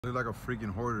Look like a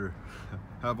freaking hoarder.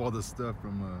 Have all the stuff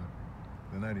from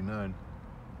the 99.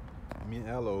 Me and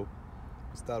Aloe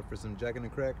stopped for some Jack in the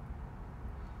Crack.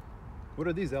 What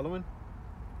are these, Elowen?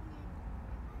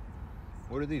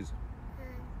 What are these?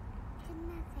 Chicken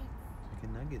nuggets.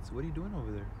 Chicken nuggets. What are you doing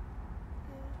over there?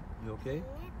 You okay?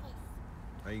 Nuggets.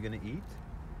 Are you gonna eat?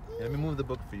 Yeah, let me move the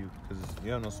book for you because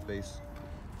you have no space.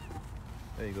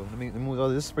 There you go. Let me move all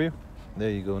this for you.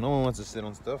 There you go. No one wants to sit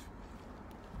on stuff.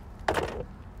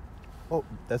 Oh,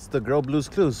 that's the girl Blue's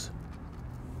Clues.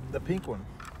 The pink one.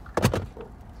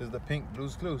 This is the pink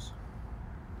Blue's Clues.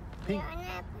 Pink.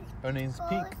 Her name's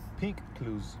Pink. Pink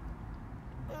Clues.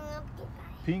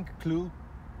 Pink Clue.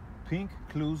 Pink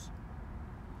Clues.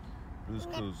 Blue's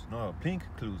Clues. No, Pink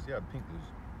Clues. Yeah, Pink Clues.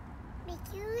 Pink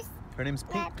Clues. Her name's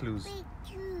Pink Clues. Pink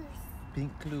Clues.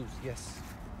 Pink Clues, yes.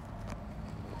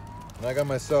 And I got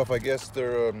myself, I guess,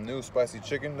 their new spicy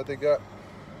chicken that they got.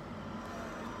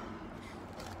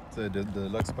 It's the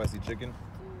deluxe spicy chicken.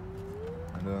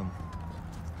 And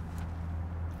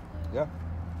yeah.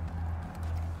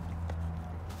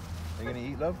 Are you gonna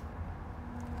eat, love?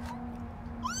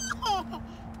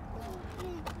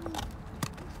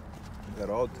 You got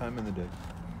all the time in the day.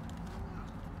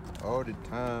 All the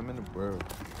time in the world.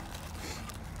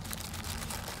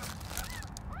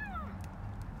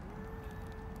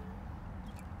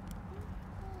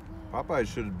 Popeye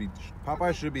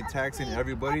should be taxing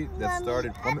everybody that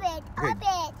started. Okay,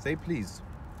 say please.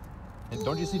 And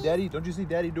don't you see Daddy? Don't you see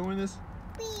Daddy doing this?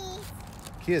 Please.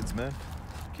 Kids, man.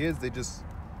 Kids, they just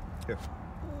here.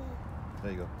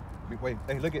 There you go. Wait,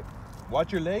 hey, look it.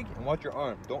 Watch your leg and watch your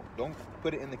arm. Don't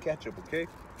put it in the ketchup, okay?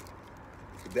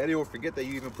 Daddy will forget that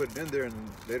you even put it in there, and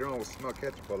later on we'll smell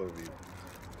ketchup all over you.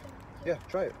 Yeah,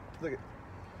 try it. Look it.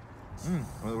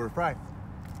 Well, we're fried.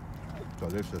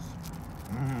 Delicious.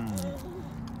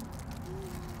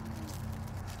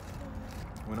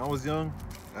 When I was young,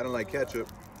 I didn't like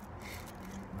ketchup.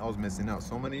 I was missing out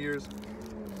so many years.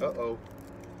 Uh-oh.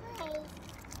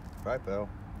 Fry fell.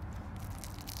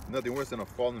 Nothing worse than a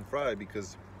fallen fry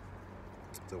because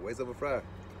it's a waste of a fry.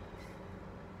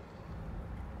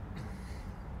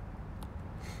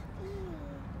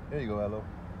 There you go, Hello.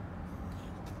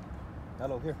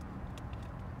 Hello, here.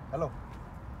 Hello.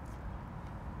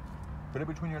 Put it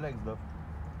between your legs, love.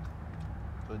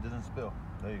 So it doesn't spill.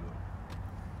 There you go.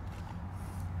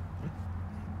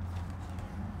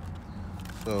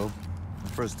 So, the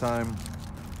first time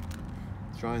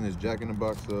trying this Jack in the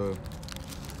Box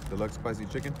deluxe spicy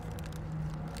chicken.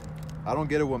 I don't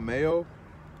get it with mayo,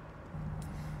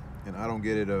 and I don't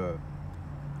get it.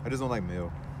 I just don't like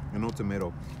mayo and no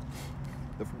tomato.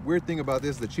 The weird thing about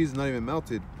this, the cheese is not even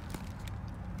melted.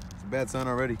 It's a bad sign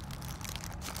already.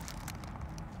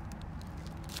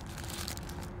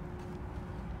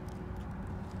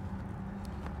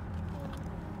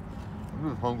 I'm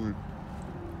just hungry.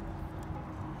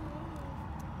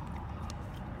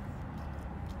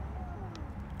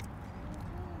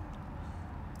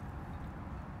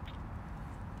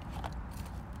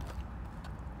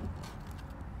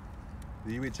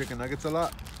 Do you eat chicken nuggets a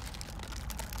lot?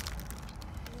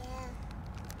 Yeah.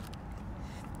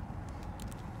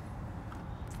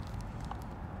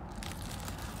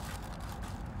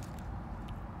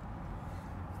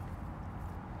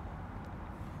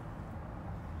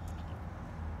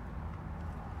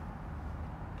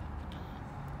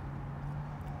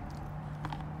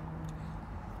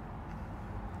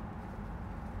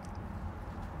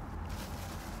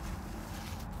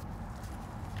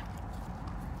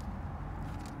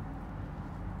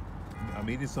 I'm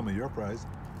eating some of your fries.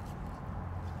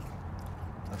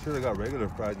 I should have got regular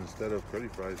fries instead of curly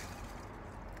fries.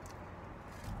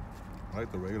 I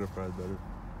like the regular fries better.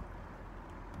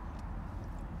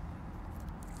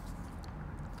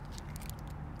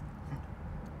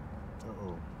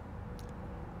 Uh-oh.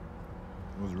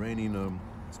 It was raining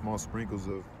small sprinkles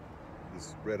of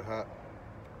this red hot.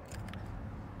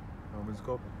 What's it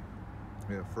called?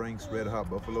 Yeah, Frank's Red Hot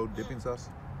Buffalo dipping sauce.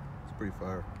 It's pretty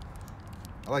fire.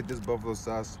 I like this buffalo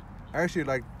sauce. I actually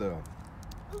like the...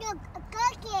 Look, a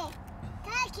cookie.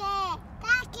 Cookie.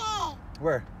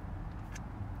 Where?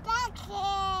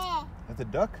 Cookie. That's a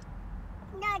duck?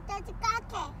 No, that's a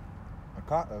cookie.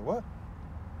 A what?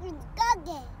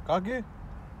 Cookie. Kage?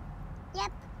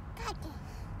 Yep, cookie.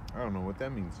 I don't know what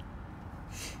that means.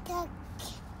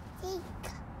 Cookie.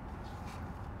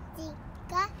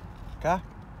 Ka?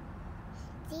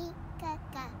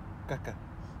 Kaka.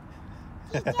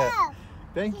 Kaka.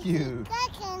 Thank you.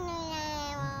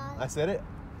 I said it?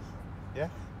 Yeah?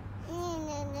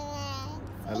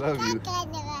 I love you.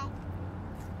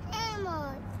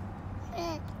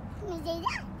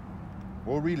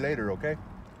 We'll read later, okay?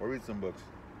 We'll read some books.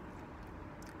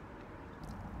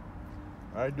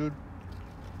 All right, dude.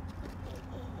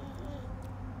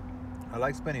 I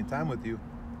like spending time with you.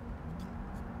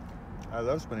 I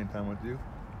love spending time with you.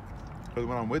 Because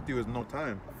when I'm with you, there's no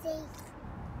time. See.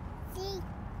 See.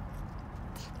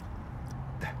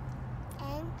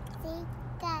 And see.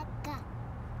 Gaga.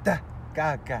 Da,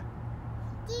 gaga.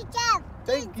 Good job.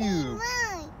 Thank you.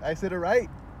 Right. I said it right.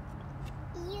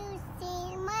 You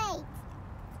say right.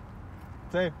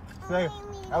 Say,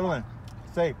 Elowen,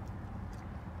 say.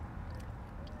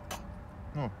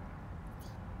 No.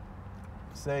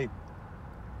 Say.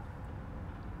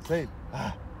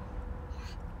 Ah.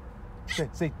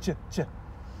 Say, ch.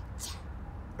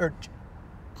 Urch.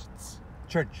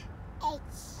 Church. H.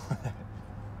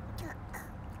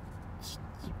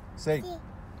 Say.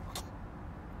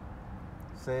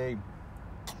 Say.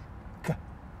 K.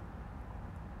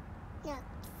 No.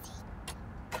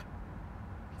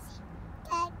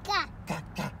 Gaga.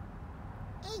 Gaga.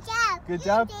 Good job. Good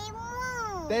job. You say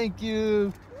more. Thank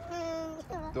you.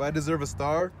 Do I deserve a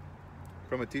star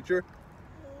from a teacher?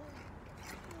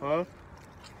 Huh?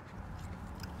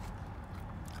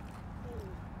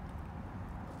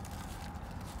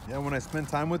 Yeah, when I spend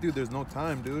time with you, there's no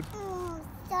time, dude.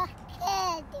 So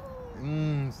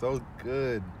good. So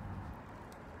good.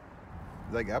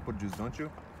 You like apple juice, don't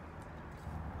you?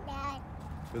 Dad.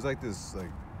 There's like this, like,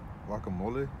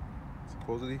 guacamole,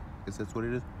 supposedly. Guess that's what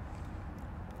it is.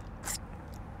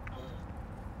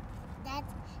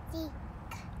 That's the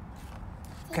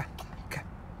Ka, ka.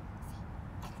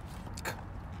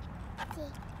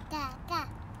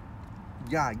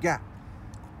 gaga. Yeah.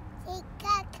 Say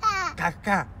gaga.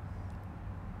 Kaka.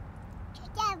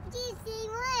 Good job. You say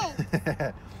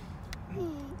more.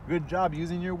 Good job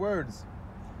using your words.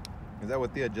 Is that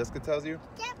what Thea Jessica tells you?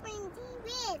 Japanese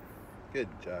with. Good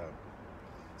job.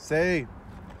 Say.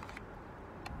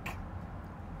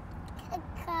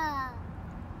 Gaga.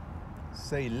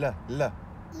 Say la. Yeah.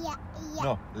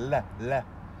 No, la. Yeah.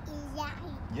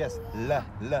 Yes, la.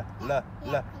 Love.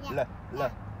 Yeah.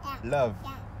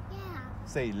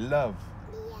 Say love.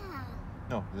 Yeah.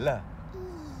 No, la.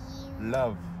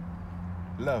 Love.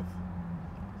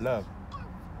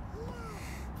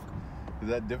 Is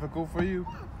that difficult for you?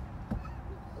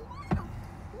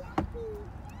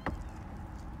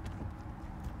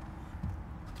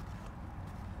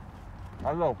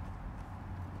 Hello.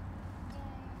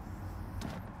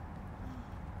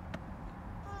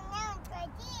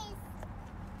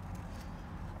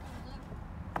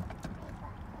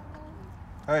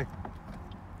 Hey.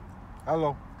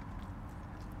 Hello.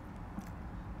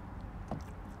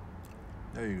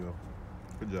 There you go.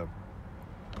 Good job.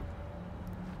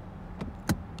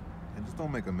 And just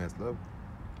don't make a mess, love.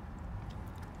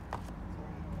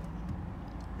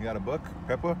 You got a book,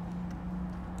 Peppa?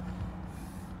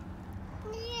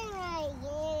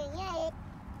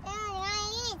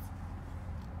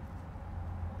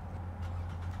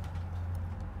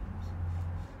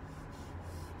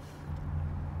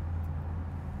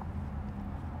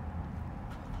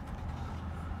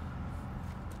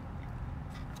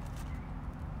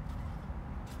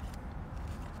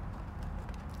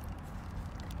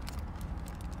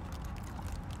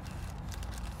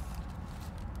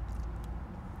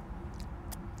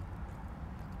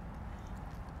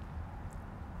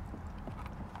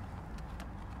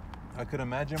 I could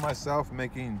imagine myself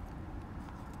making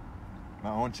my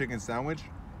own chicken sandwich.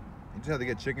 You just have to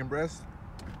get chicken breast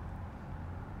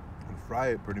and fry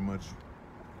it pretty much.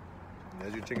 And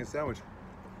there's your chicken sandwich.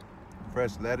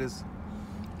 Fresh lettuce,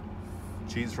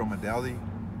 cheese from a deli,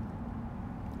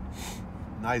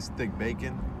 nice thick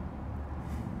bacon.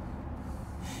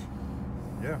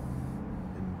 Yeah.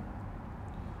 And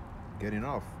getting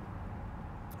off.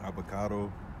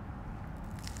 Avocado.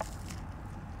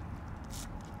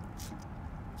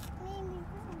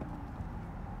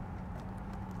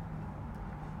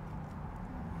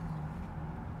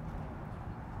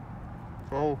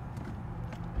 So,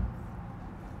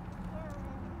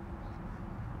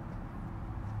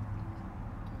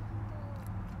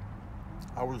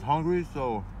 I was hungry,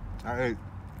 so I ate.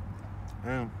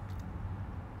 And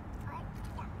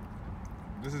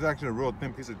this is actually a real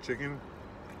thin piece of chicken.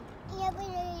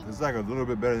 It's like a little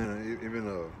bit better than even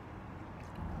a.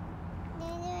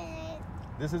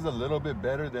 This is a little bit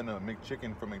better than a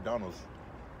McChicken from McDonald's.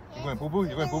 You going poo-poo?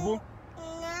 You going poo-poo?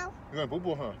 No. You going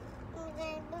poo-poo, huh?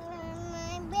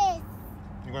 My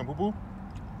You going poo-poo?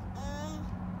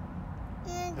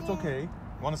 It's okay.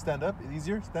 Want to stand up?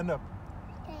 Easier? Stand up.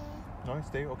 No,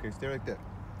 stay. Okay, stay like that.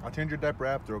 I'll change your diaper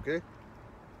after, okay?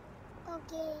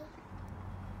 Okay.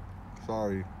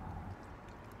 Sorry.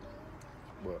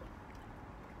 But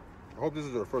I hope this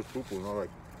is our first poo-poo, not like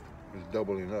it's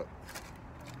doubling up.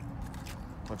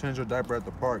 I'll change your diaper at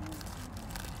the park.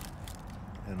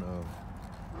 And oh,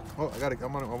 I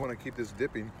want to keep this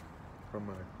dipping from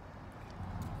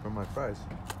my fries.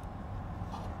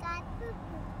 Got poo-poo.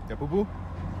 Yeah, poo poo.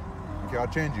 Okay, I'll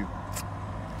change you.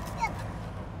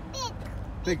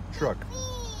 Big truck.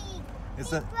 Big.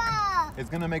 It's Big a. truck. It's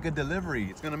gonna make a delivery.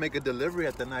 It's gonna make a delivery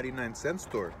at the 99-cent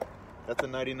store. That's a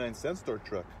 99-cent store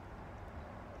truck.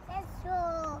 That's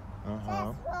so.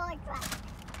 Uh-huh. That's so truck.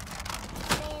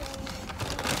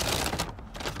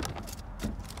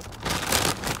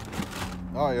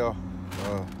 Oh, yeah.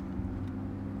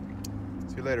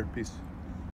 See you later. Peace.